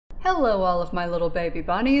Hello all of my little baby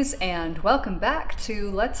bunnies, and welcome back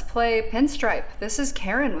to Let's Play Pinstripe. This is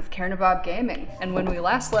Karin with Karinabob Gaming, and when we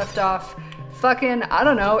last left off, I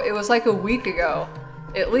don't know, it was like a week ago.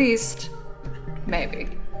 At least, maybe.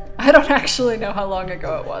 I don't actually know how long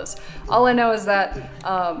ago it was. All I know is that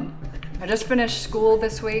I just finished school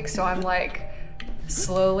this week, so I'm like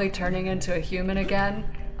slowly turning into a human again,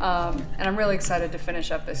 and I'm really excited to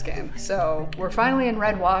finish up this game. So we're finally in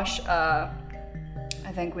Red Wash.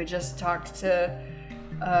 I think we just talked to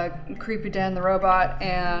Creepy Dan the robot,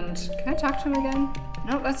 and can I talk to him again?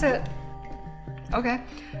 No, that's it. Okay.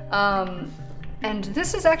 And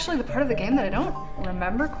this is actually the part of the game that I don't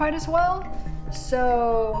remember quite as well,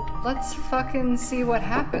 so let's fucking see what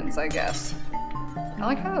happens, I guess. I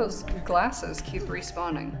like how those glasses keep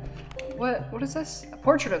respawning. What is this? A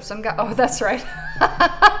portrait of some guy. Oh, that's right.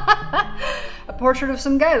 A portrait of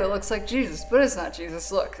some guy that looks like Jesus, but it's not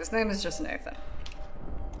Jesus. Look, his name is just Nathan.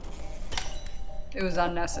 It was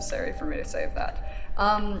unnecessary for me to save that.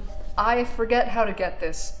 I forget how to get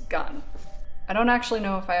this gun. I don't actually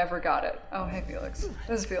know if I ever got it. Oh, hey Felix.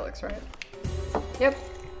 This is Felix, right? Yep.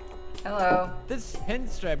 Hello. This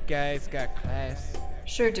pinstripe guy's got class.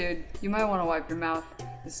 Sure, dude. You might want to wipe your mouth.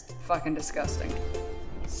 It's fucking disgusting.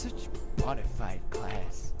 Such modified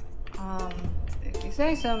class. If you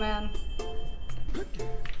say so, man.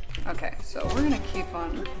 Okay, so we're gonna keep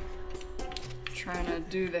on trying to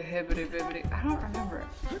do the hibbity bibbity. I don't remember it.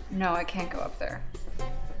 No, I can't go up there.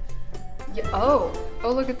 Yeah, oh,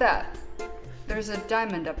 look at that. There's a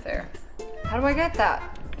diamond up there. How do I get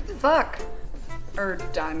that? Fuck. Or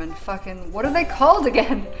diamond, fucking, what are they called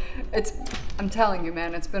again? I'm telling you,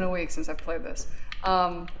 man, it's been a week since I've played this.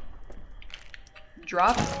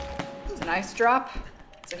 Drop. It's a nice drop.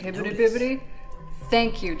 It's a hibbity bibbity.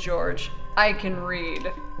 Thank you, George. I can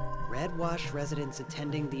read. Red Wash residents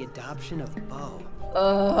attending the adoption of Bo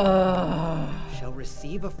shall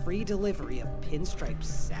receive a free delivery of Pinstripe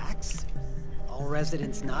sacks. All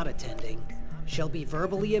residents not attending shall be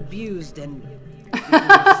verbally abused and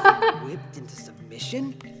whipped into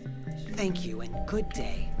submission. Thank you and good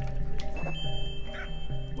day.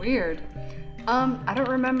 Weird. I don't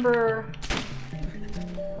remember.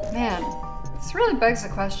 Man, this really begs the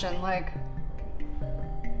question, like,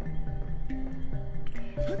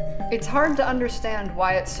 it's hard to understand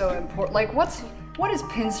why it's so important. Like, what is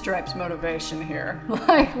Pinstripe's motivation here?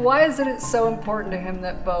 Like, why is it so important to him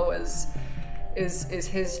that Bo is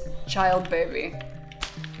his child baby?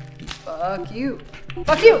 Fuck you.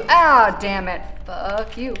 Fuck you! Ah, damn it.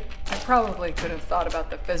 Fuck you. I probably could have thought about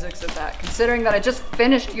the physics of that, considering that I just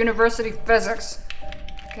finished university physics.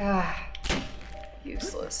 God.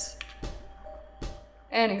 Useless.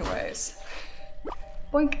 Anyways.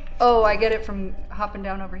 Boink. Oh, I get it from hopping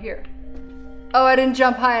down over here. Oh, I didn't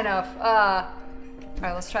jump high enough.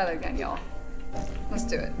 Alright, let's try that again, y'all. Let's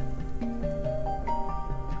do it.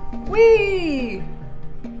 Whee!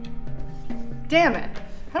 Damn it.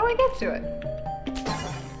 How do I get to it?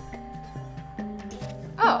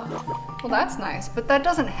 Oh, well that's nice, but that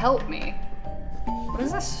doesn't help me. What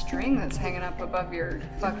is this string that's hanging up above your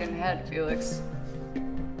fucking head, Felix?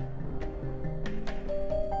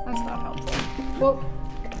 That's not helpful. Whoa.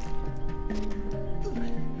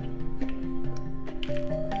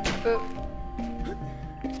 Boop.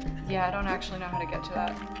 Yeah, I don't actually know how to get to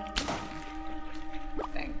that.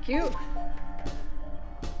 Thank you.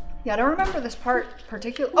 Yeah, I don't remember this part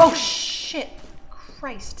particularly. Oh shit!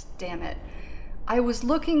 Christ damn it. I was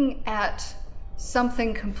looking at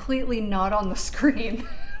something completely not on the screen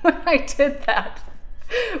when I did that.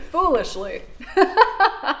 Foolishly.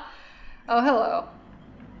 Oh, hello.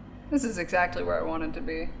 This is exactly where I wanted to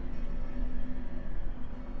be.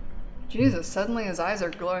 Jesus, suddenly his eyes are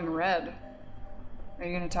glowing red. Are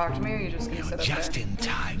you gonna talk to me, or are you just gonna sit up there? Just in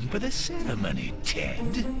time for the ceremony, Ted.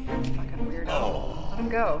 Fucking weirdo. Oh, let him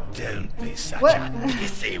go. Don't be such What? a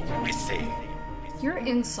pissy-wissy. Your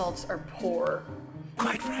insults are poor.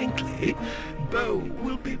 Quite frankly, Bo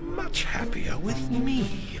will be much happier with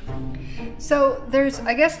me. So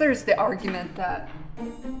I guess there's the argument that,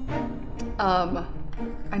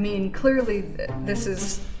 I mean, clearly this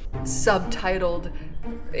is subtitled,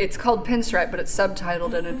 it's called Pinstripe, but it's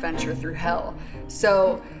subtitled An Adventure Through Hell.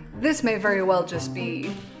 So this may very well just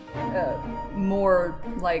be more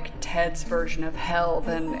like Ted's version of hell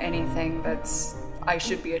than anything that's I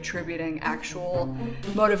should be attributing actual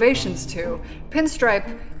motivations to.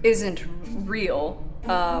 Pinstripe isn't real.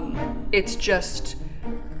 It's just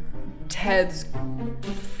Ted's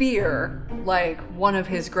fear, like one of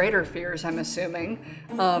his greater fears, I'm assuming,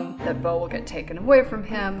 that Bo will get taken away from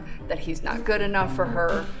him, that he's not good enough for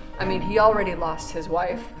her. I mean, he already lost his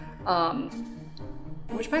wife.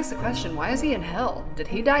 Which begs the question, why is he in hell? Did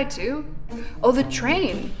he die too? Oh, the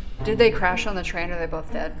train! Did they crash on the train or are they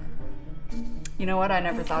both dead? You know what? I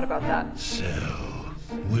never thought about that. So,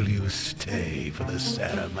 will you stay for the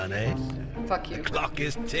ceremony? Fuck you. The clock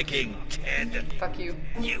is ticking, Ted. Fuck you.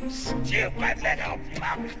 You stupid little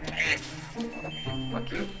punk piss.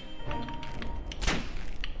 Fuck you.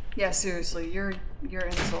 Yeah, seriously, your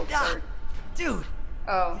insults are... Dude,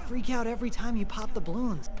 Oh. I freak out every time you pop the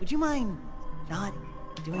balloons. Would you mind not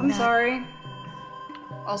doing that? I'm sorry.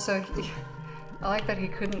 Also, I like that he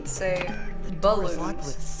couldn't say The door is locked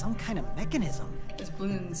balloons. with some kind of mechanism. His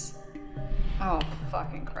balloons. Oh,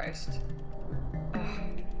 fucking Christ. Ugh.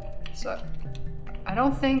 So, I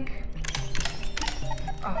don't think...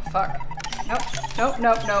 Oh, fuck. Nope, nope,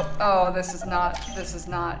 nope, nope. Oh, this is not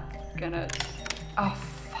gonna... Oh,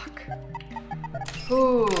 fuck.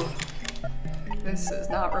 Ooh. This is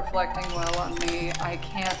not reflecting well on me. I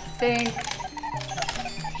can't think.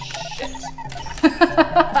 Shit.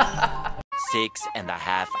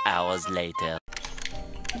 6.5 hours later.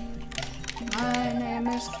 My name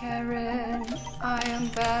is Karin. I am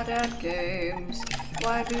bad at games.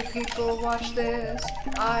 Why do people watch this?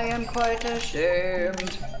 I am quite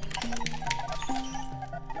ashamed.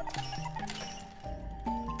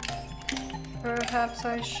 Perhaps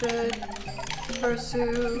I should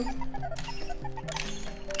pursue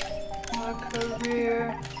a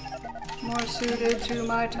career more suited to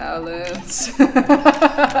my talents.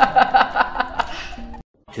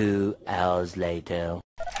 2 hours later.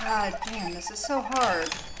 God damn, this is so hard.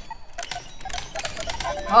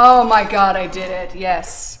 Oh my god, I did it.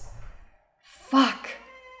 Yes. Fuck.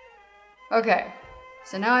 Okay.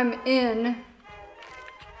 So now I'm in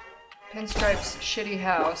Pinstripe's shitty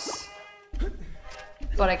house.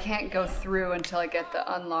 But I can't go through until I get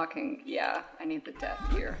the unlocking. Yeah, I need the death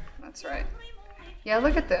here. That's right. Yeah,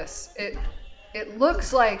 look at this. It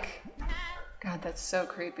looks like... God, that's so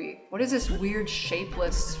creepy. What is this weird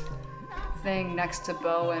shapeless thing next to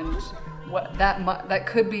Bo and what that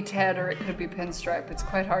could be Ted or it could be Pinstripe. It's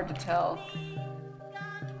quite hard to tell.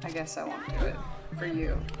 I guess I won't do it for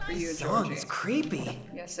you, This Georgie. song is creepy.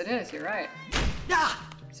 Yes, it is. You're right. Ah!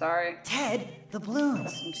 Sorry. Ted, the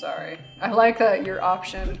balloons. I'm sorry. I like that your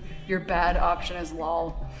bad option is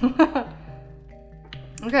lol.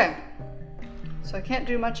 Okay. So I can't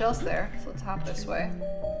do much else there. So let's hop this way.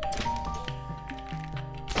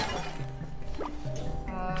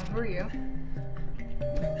 Who are you?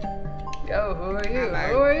 Yo, who are you? Hello.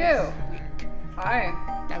 Who are you? Hi.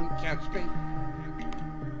 Don't judge me.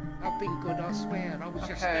 I've been good, I swear. I was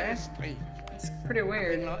just Okay. thirsty. It's pretty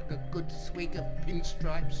weird. Been like a good swig of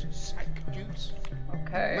Pinstripe's sack juice.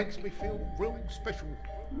 Okay. Makes me feel real special.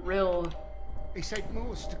 Real. He said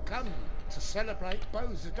more's to come to celebrate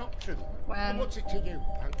Bo's adoption. When? What's it to you,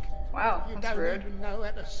 punk? Wow, You that's don't rude. even know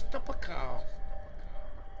how to stop a car.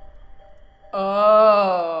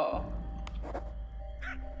 Oh.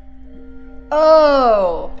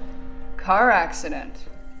 Oh. Car accident.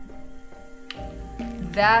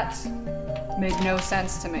 That made no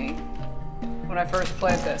sense to me when I first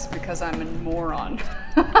played this because I'm a moron.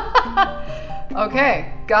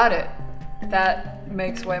 Okay, got it. That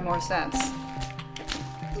makes way more sense.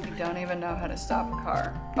 You don't even know how to stop a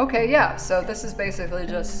car. Okay, yeah, so this is basically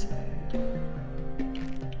just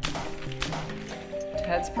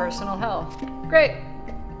Ted's personal hell. Great.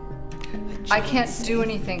 I can't do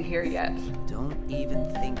anything here yet. Don't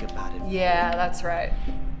even think about it. Yeah, that's right.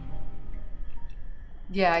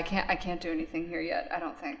 Yeah, I can't do anything here yet, I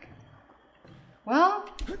don't think. Well,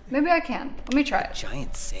 maybe I can. Let me try it.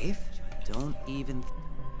 Giant safe? Don't even...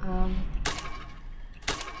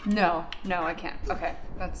 No, I can't. Okay,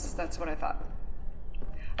 that's what I thought.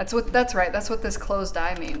 That's right, that's what this closed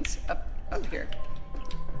eye means up here.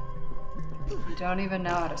 You don't even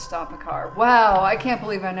know how to stop a car. Wow, I can't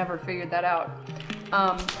believe I never figured that out.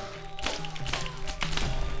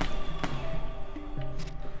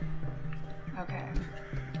 Okay.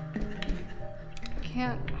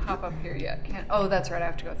 Can't hop up here yet. Can't. Oh, that's right. I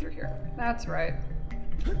have to go through here. That's right.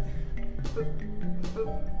 Boop,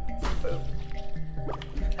 boop, boop.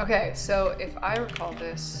 Okay, so if I recall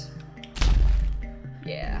this,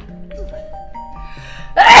 yeah.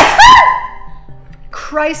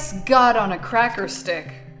 Christ God on a cracker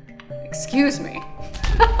stick. Excuse me.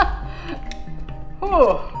 Whew.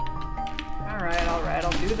 All right.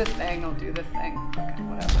 I'll do the thing. Okay,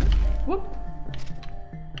 whatever. Whoop.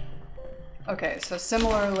 Okay, so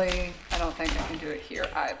similarly, I don't think I can do it here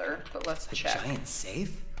either, but let's check. Giant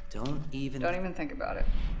safe? Don't even... Don't even think about it.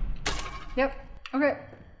 Yep, okay.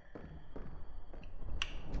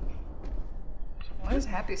 Why is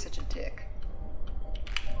Happy such a dick?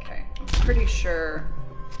 Okay, I'm pretty sure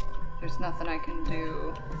There's nothing I can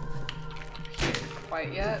do here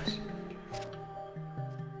quite yet.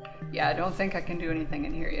 Yeah, I don't think I can do anything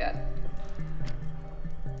in here yet.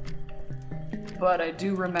 But I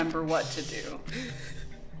do remember what to do.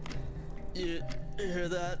 You hear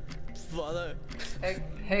that, Father?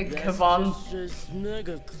 Hey, Kevon. That's just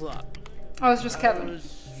mega clock. Oh, it's just Kevin.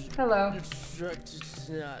 Hello. Instructed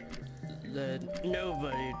not let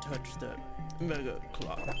nobody touch that mega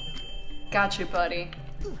clock. Gotcha, buddy.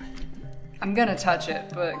 I'm gonna touch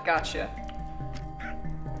it, but gotcha.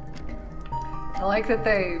 I like that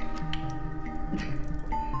they...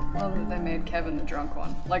 I love that they made Kevin the drunk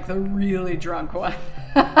one. Like the really drunk one.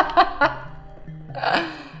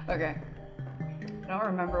 Okay. I don't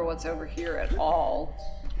remember what's over here at all.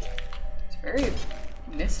 It's very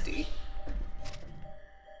misty.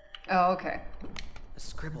 Oh, okay. A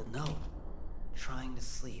scribbled note. Trying to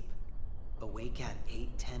sleep. Awake at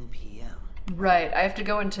 8:10 p.m. Right, I have to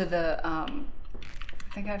go into the, I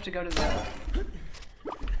think I have to go to the,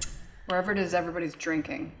 wherever it is everybody's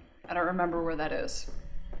drinking. I don't remember where that is.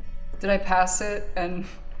 Did I pass it and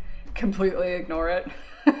completely ignore it?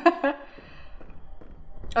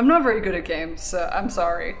 I'm not very good at games, so I'm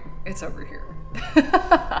sorry. It's over here.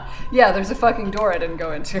 Yeah, there's a fucking door I didn't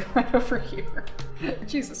go into right over here.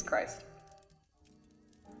 Jesus Christ.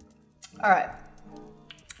 All right.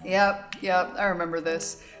 Yep, I remember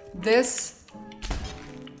this. This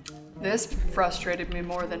frustrated me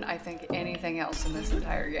more than I think anything else in this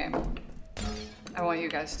entire game. I want you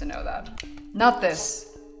guys to know that. Not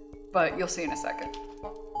this, but you'll see in a second.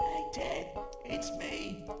 Hey, Ted, it's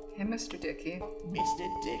me, Hey, Mr. Dickey.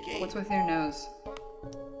 Mr. Dickey. What's with your nose?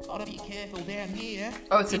 Gotta be careful down here.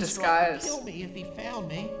 Oh, it's a Pinstripe disguise. would kill me if he found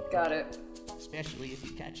me. Got it. Especially if he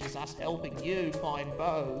catches us helping you find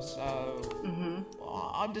Bo, so...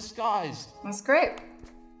 I'm disguised. That's great.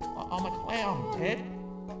 I'm a clown, Ted.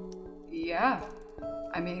 Yeah.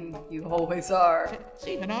 I mean, you always are.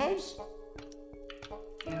 See the nose?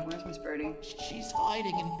 Yeah, where's Miss Birdie? She's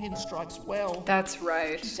hiding in Pinstripe's well. That's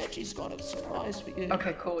right. She said she's got a surprise for you.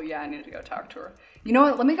 Okay, cool. Yeah, I need to go talk to her. You know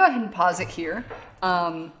what? Let me go ahead and pause it here,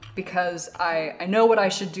 because I know what I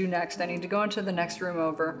should do next. I need to go into the next room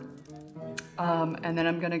over, and then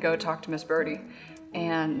I'm gonna go talk to Miss Birdie,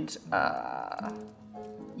 and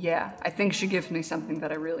yeah, I think she gives me something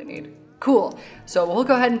that I really need. Cool. So we'll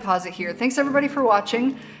go ahead and pause it here. Thanks everybody for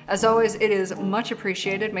watching. As always, it is much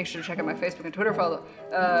appreciated. Make sure to check out my Facebook and Twitter follow.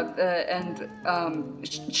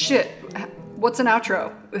 Shit. What's an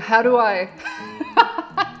outro? How do I...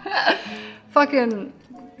 Fucking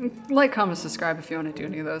like, comment, subscribe if you want to do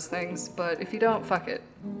any of those things. But if you don't, fuck it.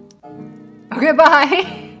 Okay,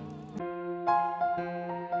 bye.